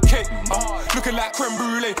looking like cake. Looking like creme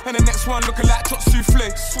brulee. And the next one looking like chopped souffle.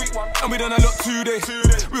 And we done a lot today.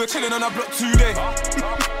 We were chilling on our block today.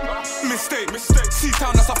 Mistake.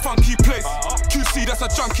 C-Town, that's a funky place. QC, that's a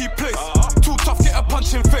junkie place. Too tough, get a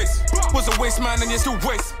punch in face. Was a waste man and you still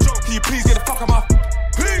waste. Can you please get the fuck out my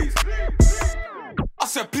please? I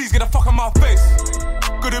said please get the fuck out my face.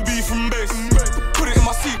 Gotta be from base. Put it in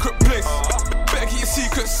my secret place. Better keep your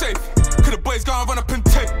secret safe. Cause the boys gonna run up and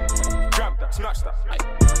take. Grab that, snatch that.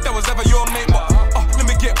 That was ever your mate, but let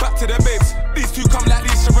me get back to the babes. These two come like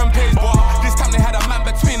Lisa and Paige, but this time they had a man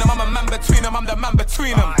between them. I'm a man between them, I'm the man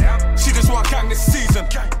between them. She just want gang this season,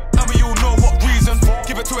 and we all know what reason.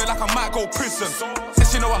 Give it to her like I might go prison. And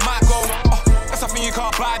she know I might go. That's something you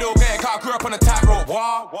can't buy, though, get. Cause I grew up on a tightrope.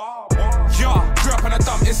 Yeah, grew up on a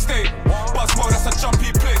dumb estate. Buzzwell, that's a jumpy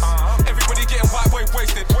place. Everybody getting white boy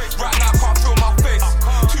wasted. Right now, can't feel my face.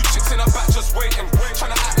 2 chicks in the back just waiting.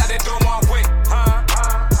 Tryna act like they don't want wait.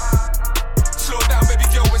 Slow down, baby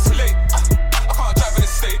girl, it's late. I can't drive in the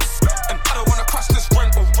States. And I don't wanna crash this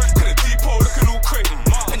rental. Cause the depot looking all crate.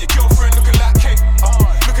 And your girlfriend looking like cake.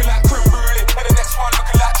 Looking like creme brulee. And the next one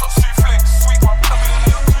looking like chopped souffle. Sweet one.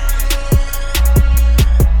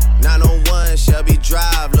 901 Shelby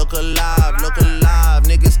Drive, look alive, look alive.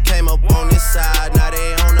 Niggas came up on this side, now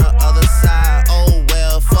they on the other side. Oh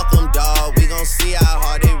well, fuck them, dawg. We gon' see how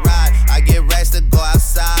hard they ride. I get racks to go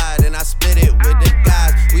outside, and I split it with the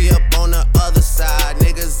guys. We up on the other side,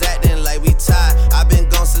 niggas acting like we tied. I been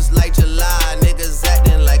gone since like July, niggas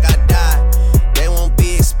acting like I died. They won't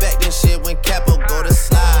be expecting shit when Capo go to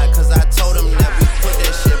slide. Cause I told them that we put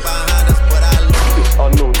that shit behind us, but I It's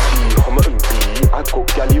unknown T, Hummer and B. I got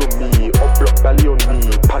galley on me, up block belly on me.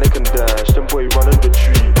 Panic and dash, them boy running the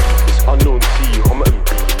tree. It's unknown T, Hummer and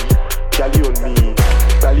B. Galley on me,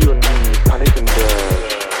 belly on me. Panic and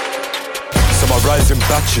dash. Some are rising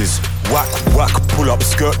batches. Whack, pull up,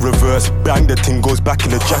 skirt reverse. Bang, the thing goes back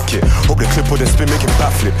in the jacket. Hope the clip or the spin making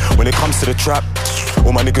backflip. When it comes to the trap,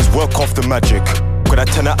 all my niggas work off the magic. Got that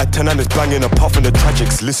 10 out of 10 and it's banging and puffing the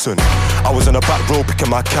tragics. Listen, I was on the back row picking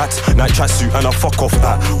my cats. Night tracksuit and I fuck off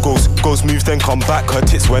that. Goes move then come back. Her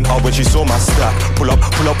tits went out when she saw my stack. Pull up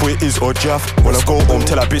where it is or Jaff. When I go home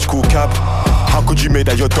tell that bitch call cab. How could you make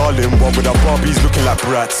that your darling? One with our Barbies looking like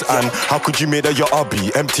brats. And how could you make that your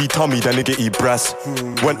hubby? Empty tummy, then nigga eat brass.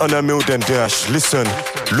 Went on a mill then dash. Listen,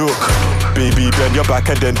 look, baby, bend your back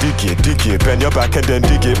and then dig it. Bend your back and then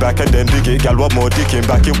dig it, back and then dig it. Gal, what more digging?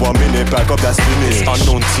 Back in 1 minute, back up that spinach.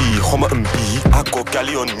 Unknown T, Hummer and B. I got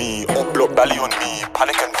galley on me, up block belly on me.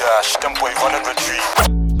 Panic and dash, them boy run and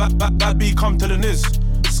retreat. Bad B come to the niz.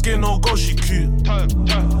 skin, no go, she cute.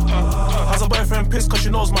 Has a boyfriend pissed cause she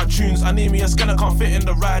knows my tunes. I need me a scanner, can't fit in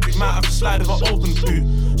the ride. We might have to slide if I open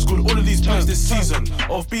boot. Scored all of these points this season.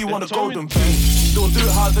 Off B won a golden boot. Still do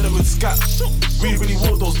it how I did it with Scat. We really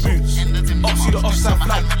wore those boots. Up see the offside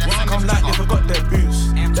flag. Come like they forgot their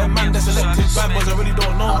boots. Them man, they're selected bad boys. I really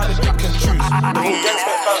don't know how they pick and choose. The whole gang's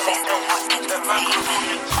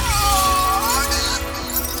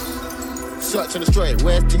Search on the straight,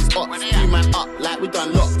 where's these ops? D-man up, like we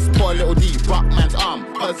done locks. Poor little D, rock man's arm.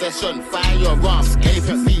 Possession, fire your rum.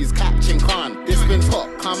 Elephant fees, catching con. This been hot,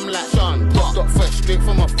 come like Sean. Top fresh, straight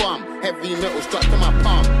from a farm. Heavy metal struck to my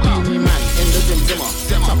palm. Beanie man, in the Zim Zimmer.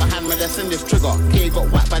 Step up a hand, man, that's in this trigger. K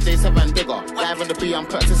got whacked by J7 digger. Dive on the B, I'm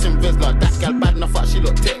purchasing Rizzler. That gal bad enough, fuck, she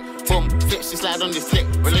look thick. Boom, flick, she slide on this flick.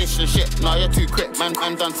 Relationship, nah, you're too quick. Man,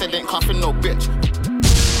 I'm done, said ain't coughing no bitch.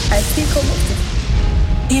 I speak almost.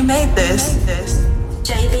 You made this.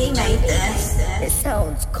 JB made this. It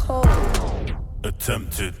sounds cold.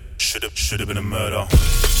 Attempted. Should've been a murder.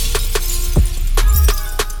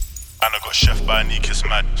 And I got chef by Nikas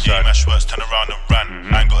mad. Yeah, mash works, turn around and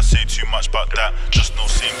ran. I ain't gotta say too much about that. Just no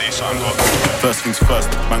same day, so I got. First things first,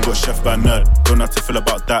 man got chef by nerd. Don't know how to feel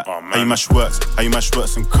about that. How you mash works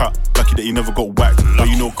and cut. Lucky that you never got whacked. But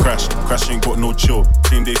you know crash ain't got no chill.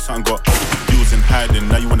 Same day, something got. You was in hiding,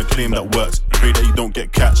 now you wanna claim that works. Pray that you don't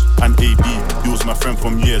get catched. And AD, you was my friend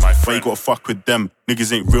from years. Why you gotta fuck with them?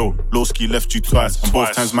 Niggas ain't real. Lowski left you twice. And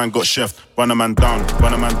both times man got chef. Run a man down,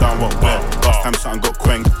 what where? Last time something got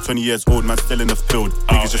quang. 20 years old, man still in the field.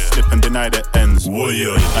 Niggas just slip and deny their ends.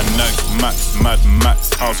 Warrior. And Nags, Max, Mad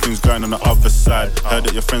Max. How's things going on the other side? Heard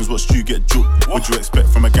that your friends watched you get juked. What'd you expect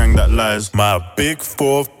from a gang that lies? My big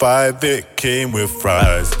 4-5, it came with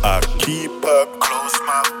fries. I keep her close,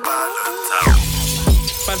 my Valentine.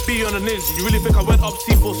 Man, be on the niz, you really think I went up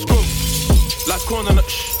C for scrum? Last corner,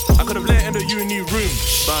 I could've let in the uni room,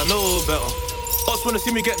 but I know better. Us wanna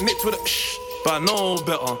see me get nicked with a but I know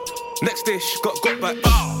better. Next day, got back.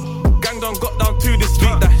 Gang done got down to this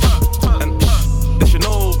week, that and they should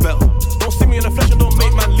know better. Don't see me in the flesh and don't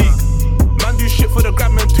make man leak. Man do shit for the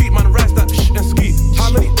gram and tweet, man rise that and ski. How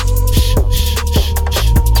many?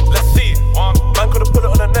 Let's see. Man could've put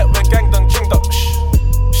it on the net when gang done chinged up.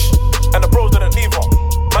 And the bros didn't leave her.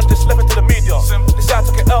 Man just left it to the media. They say I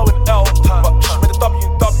took an L and L, but with the W.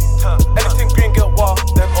 Anything green get wild,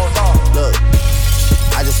 then oh nah. Look,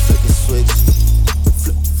 I just flipped the switch.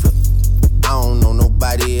 Flip. I don't know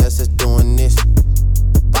nobody else that's doing this.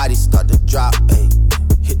 Body start to drop, ayy,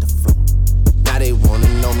 hit the floor. Now they wanna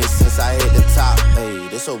know me since I hit the top, ayy.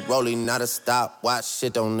 This a rolling, not a stop. Watch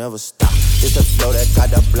shit don't never stop. This the flow that got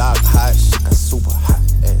the block hot. Shit got super hot,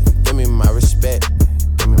 ayy. Give me my respect.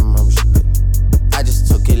 I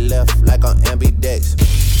just took it left like on ambidex.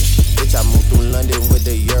 Bitch, I moved through London with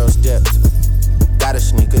the Euro steps. Got a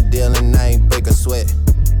sneaker deal and I ain't break a sweat.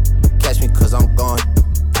 Catch me cause I'm gone.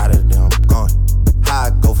 Out of there, I'm gone. How I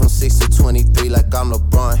go from 6 to 23 like I'm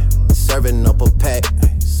LeBron. Serving up a pack.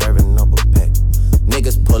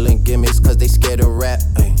 Niggas pulling gimmicks cause they scared of rap.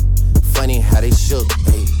 Funny how they shook. Got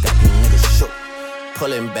these niggas shook.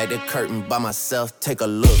 Pulling back the curtain by myself. Take a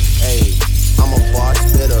look. I'm a bar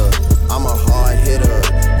spitter. I'm a hard hitter.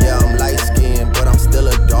 Yeah, I'm light skinned, but I'm still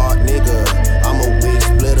a dark nigga. I'm a wig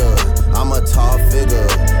splitter. I'm a tall figure.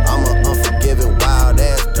 I'm a unforgiving, wild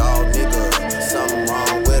ass dog nigga. Something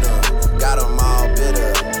wrong with her. Got them all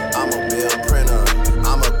bitter. I'm a bill printer.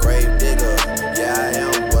 I'm a grave digger. Yeah, I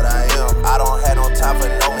am what I am. I don't have no time for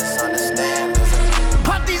no misunderstandings.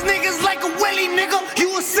 Pop these niggas like a welly nigga.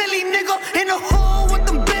 You a silly nigga. In the hole with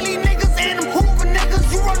them Billy niggas and them Hoover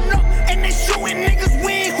niggas. You run up and they shooting niggas.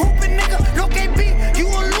 We ain't hooping nigga. No KB, you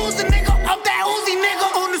a loser nigga. Off that Uzi nigga.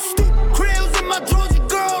 On the stoop, cribs in my drawers.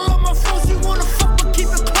 Girl on my phone, she wanna fuck but keep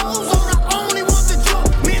it closed. On I only want the joke.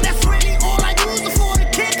 Man, that's really all I use it for. The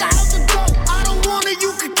kick out the door. I don't want it,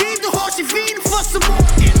 you can keep the horse. She feeding for some more.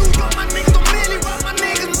 In New York, my niggas don't really rock. My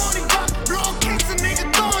niggas money pop. Blow kicks a nigga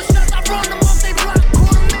throwing shots. I run them off they block.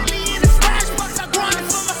 Quarter million in the stash box. I grind it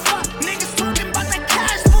for my spot. Niggas talking about that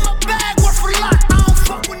cash for my bag. Worth a lot. I don't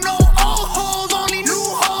fuck with no old hoes. Only new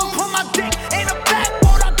hoes. Put my dick in a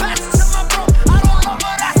backboard. I pass it to my bro. I don't love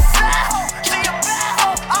her, that's sad hoe. She a bad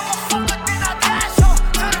hoe. I'm a fucker, then I dash hoe.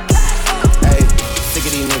 To the cash hoe. Hey, sick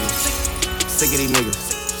of these niggas. Sick of these niggas.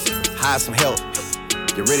 Hire some help.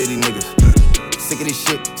 Get rid of these niggas. Sick of this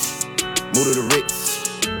shit. Move to the Ritz.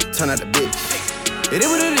 Turn out the bitch. It is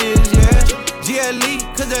what it is, yeah. GLE,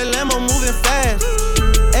 cause that Lambo moving fast.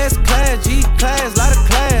 S-Class, G-Class, lot of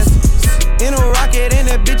class. In a rocket and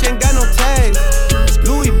that bitch ain't got no tags.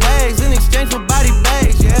 Louis bags in exchange for body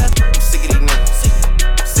bags, yeah. Sick of these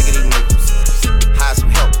niggas. Sick of these niggas. Hire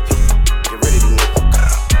some help. Get rid of these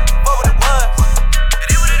niggas.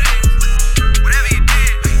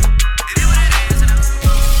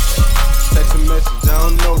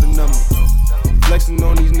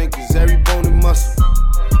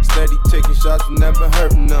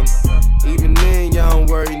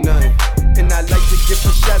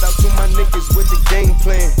 niggas with the game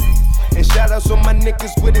plan. And shout outs on my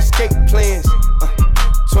niggas with escape plans.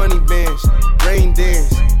 20 bands, rain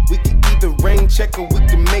dance. We can either rain check or we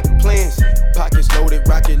can make plans. Pockets loaded,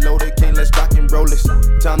 rocket loaded, can't let's rock and roll this.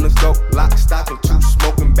 Time to go, lock, stock, and 2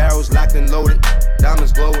 smoking barrels locked and loaded.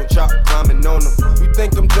 Diamonds glowing, chop climbing on them. You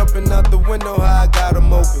think I'm jumping out the window, how I got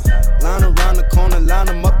them open. Line around the corner, line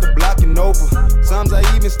them up the block and over. Sometimes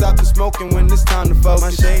I even stop the smoking when it's time to focus. My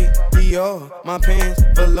shade, Dior, my pants,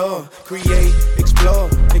 velour. Create, explore,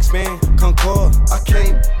 expand, concord. I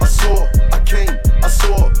came, I saw, I came, I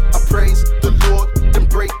saw. I praise the Lord, then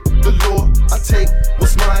break the law. I take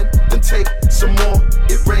what's mine, then take some more.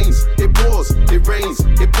 It rains, it pours, it rains,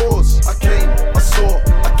 it pours. I came, I saw,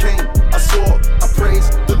 I came, I saw. I praise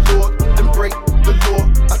the Lord, then break the law.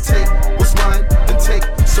 I take what's mine, then take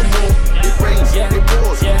some more. It rains, it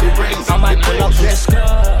pours, it rains, I might pull up in the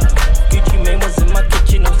sky. Gucci Mane was in my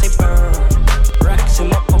kitchen, no say burn. Racks in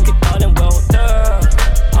my pocket, all in well done.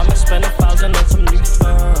 I'ma spend 1,000 on some new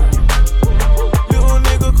fur. Little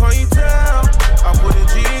nigga, can't you tell? I put a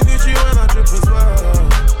G in Gucci when I drip as well.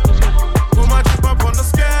 Put my drip up on the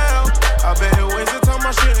scale. I bet it weighs the time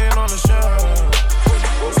my shit ain't on the shelf.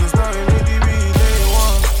 Since starting with DB day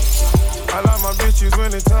one, I like my bitches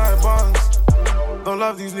when they tie bonds. Don't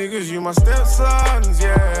love these niggas, you my stepsons,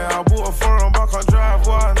 yeah. I bought a foreign, but I can't drive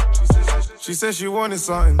one. She said she wanted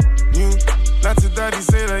something new. Not to daddy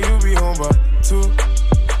say that you'll be home by 2.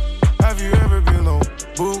 Have you ever been on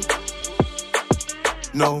boo?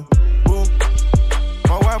 No, boo.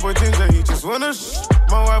 My white boy Ginger, he just wanna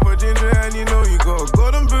My white boy Ginger, and you know you got a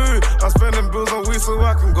golden boot. I'm spending bills on weed so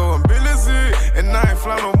I can go and build a zoo. And I ain't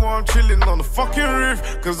fly no more, I'm chilling on the fucking roof.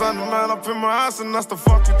 Cause I'm the man up in my house and that's the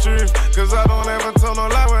fucking truth. Cause I don't ever tell no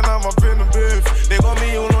lie when I'm up in the booth. They got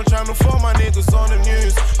me all on channel 4, my niggas on the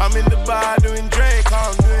news. I'm in the bar doing Drake,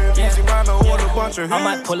 I'm doing Easy man, I want a bunch of hits. I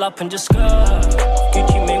might pull up and just go.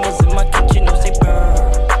 Gucci Mane was in my kitchen, no say burn.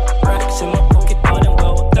 Racks in my pocket, all in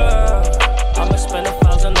well done. I'ma spend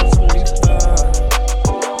 1,000 on some new fur.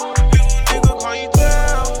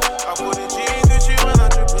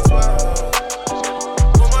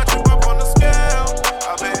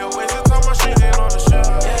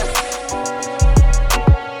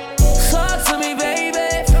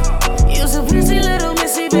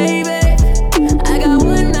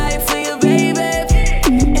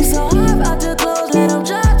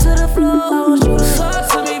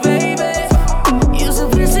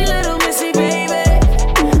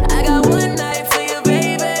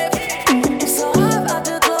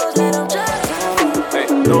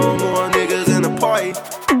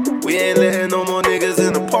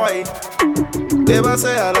 If I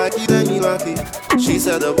say I like you, then you lucky. She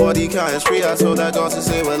said the body count is free. I told that girl to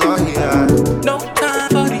say we're lucky. No time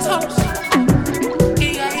for these hoes.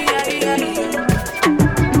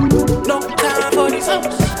 No time for these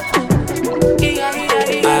hoes.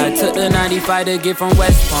 I took the 95 to get from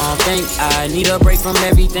West Palm. Think I need a break from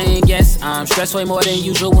everything. Yes, I'm stressed way more than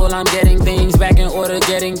usual. I'm getting things back in order,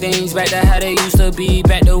 getting things back to how they used to be.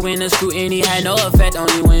 Back to when the scrutiny had no effect on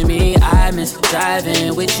you and me. I miss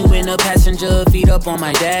driving with you in the passenger, feet up on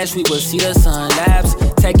my dash. We would see the sun lapse,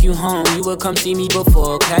 take you home. You would come see me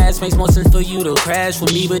before class. Makes more sense for you to crash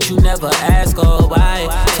with me, but you never ask, oh why?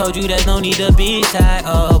 Told you there's no need to be shy,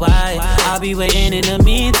 oh why? I'll be waiting in the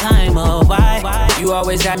meantime, oh why? You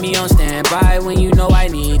always got me on standby when you know I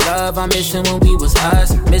need love. I'm missing when we was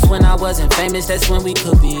us. Miss when I wasn't famous, that's when we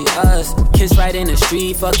could be us. Kiss right in the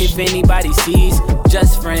street, fuck if anybody sees.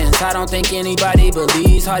 Just friends, I don't think anybody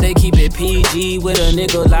believes. Hard to keep it PG with a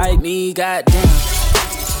nigga like me, goddamn.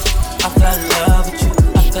 I fell in love with you,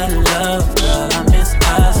 I fell in love, girl, I miss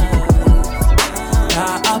us.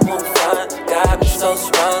 Nah, I won't front, got me so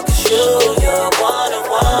strong, cause you're one and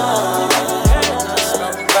one.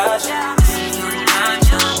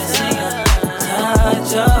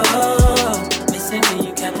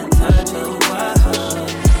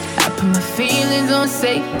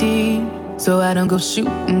 Safety, so I don't go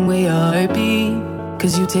shooting where your heart be.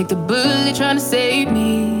 Cause you take the bullet trying to save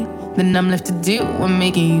me, then I'm left to deal with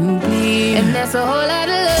making you bleed. And that's a whole lot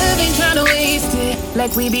of love, ain't trying to waste it.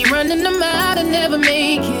 Like we be running them out and never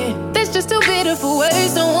make it. That's just too bitter for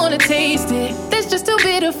words, don't wanna taste it. That's just too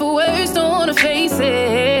bitter for words, don't wanna face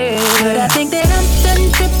it. But I think that I'm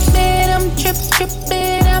done tripping, I'm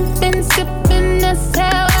tripping. I've been sipping, that's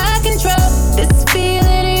how I control this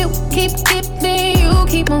feeling. You keep giving, you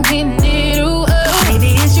keep on hitting it. Ooh, oh.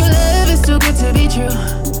 Maybe it's your love, it's too good to be true.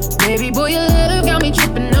 Baby boy, your love got me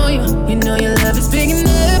tripping on you. You know your love is big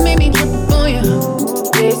enough, make me trip on you.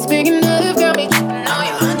 It's big enough, got me tripping on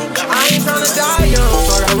you. I ain't tryna die young,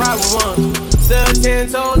 so I gotta ride with one. Still 10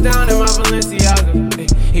 toes down in my Balenciaga.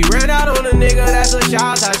 He ran out on the nigga, that's a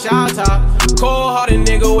shout out. Cold-hearted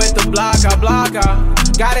nigga with the blocker.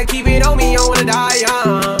 Gotta keep it on me, I wanna die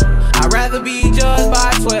young. I'd rather be judged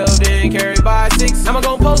by 12 than carried by 6. I'ma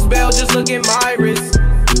gon' post bail, just look at my wrist.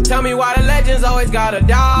 Tell me why the legends always gotta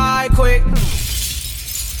die quick.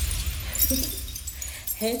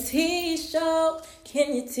 Hey T-Show,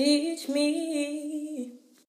 can you teach me?